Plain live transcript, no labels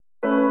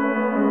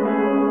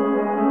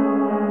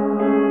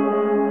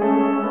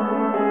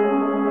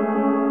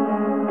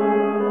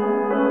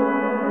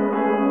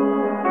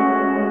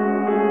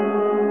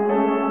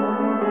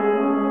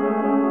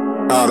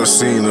done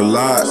seen a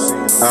lot.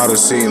 I done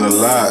seen a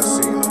lot.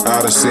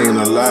 I done seen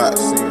a lot.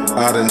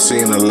 I done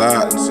seen a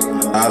lot.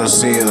 I done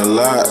seen a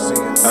lot.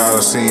 I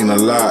done seen a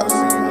lot.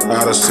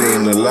 I done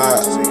seen a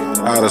lot.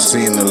 I done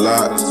seen a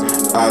lot.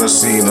 I done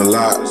seen a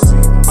lot.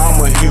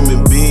 I'm a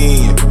human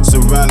being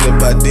surrounded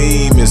by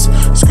demons,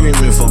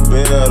 screaming for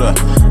better,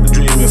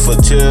 dreaming for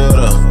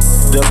cheddar,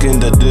 ducking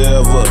the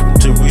devil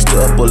to reach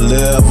the upper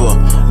level,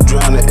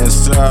 drowning in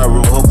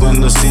sorrow, hoping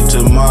to see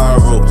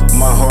tomorrow.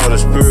 My heart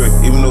is pure,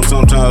 even though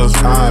sometimes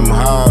I'm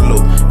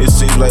hollow. It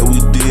seems like we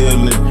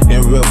dealing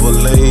in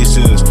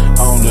revelations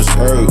on this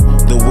earth.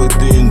 The way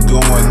things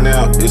going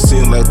now, it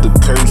seems like the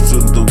curse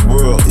of the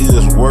world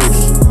is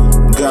worse.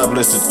 God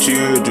bless the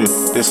children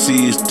that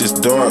sees this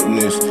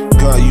darkness.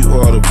 God, you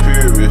are the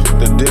purest.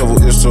 The devil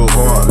is so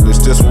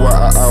heartless. That's why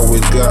I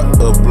always got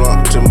a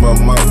blunt to my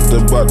mouth,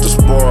 about to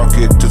spark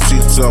it to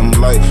see some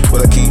light.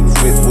 But I keep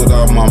fit with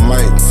all my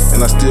might,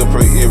 and I still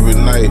pray every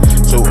night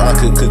so I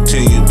can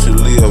continue to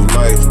live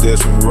life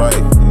that's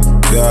right.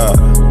 God,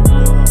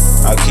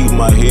 I keep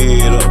my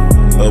head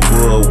up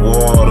above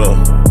water.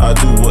 I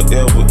do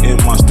whatever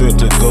in my strength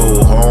to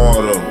go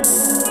harder.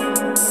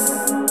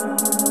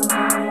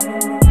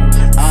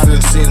 I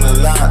done seen a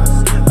lot,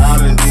 I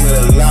done did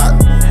a lot,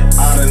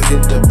 I done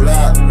hit the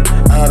block,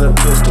 I done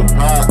pushed the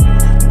pot,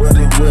 but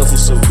it was for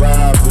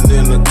surviving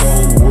in the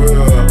cold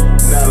world.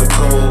 Now the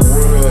cold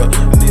world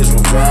needs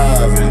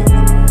reviving.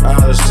 I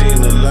done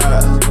seen a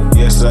lot,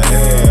 yes I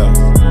have.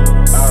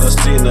 I done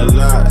seen a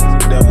lot,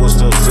 that was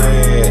so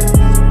sad.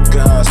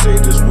 God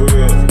saved this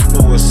world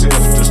for its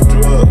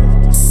self-destruct.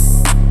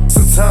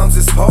 Sometimes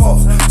it's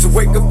hard to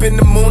wake up in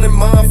the morning,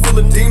 mind full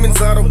of demons.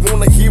 I don't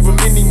wanna hear them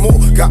anymore.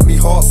 Got me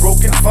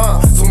heartbroken,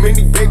 fine. So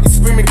many babies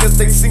screaming cause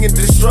they seeing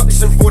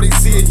destruction before they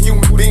see a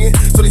human being.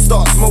 So they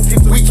start smoking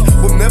weed.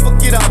 We'll never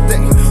get out there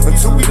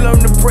until we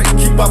learn to pray.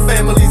 Keep our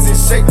families in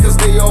shape cause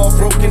they all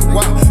broken.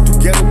 Why do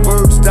ghetto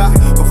birds die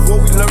before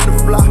we learn to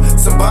fly?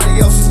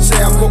 Somebody else's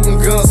child quoting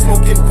guns,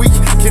 smoking weed.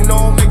 Can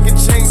all make a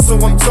change, so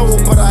I'm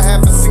told, but I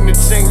haven't seen the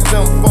change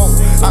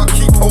unfold. I'll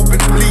keep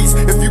hoping, please,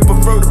 if you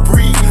prefer to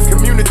breathe.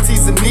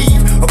 Communities in need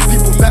of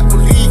people that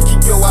believe.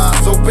 Keep your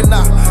eyes open.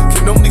 I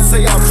can only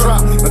say I'll try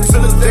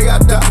until the day I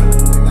die.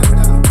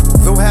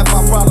 Though half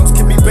our problems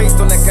can be based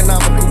on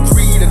economical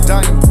greed and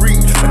dying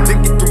breed.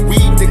 Addicted to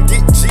weed to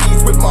get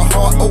G's with my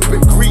heart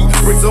open. Greed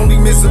brings only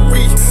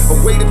misery,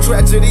 away to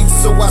tragedy.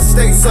 So I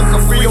stay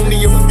sucker free.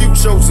 Only a few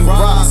chosen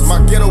rise. My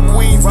ghetto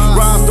queens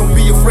rise. Don't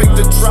be afraid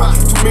to try.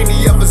 Too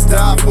many of us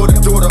die for the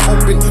door to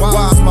open.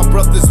 Wise, my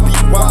brothers be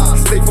wise.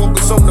 Stay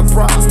focused on the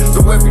prize.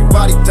 Though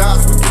everybody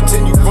dies, we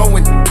continue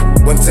growing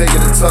one day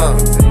at a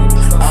time.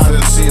 I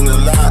done seen a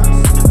lot,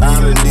 I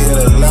done did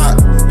a lot,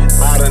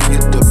 I done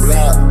hit the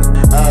block,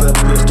 I done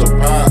pushed the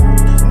pot,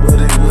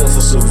 but it was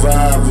for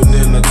surviving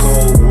in the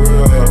cold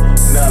world.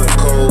 Now the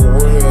cold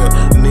world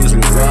needs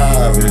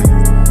reviving.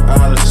 I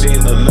done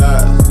seen a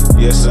lot,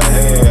 yes I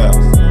have.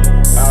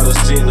 I done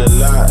seen a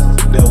lot,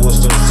 that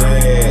was so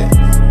sad.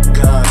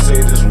 God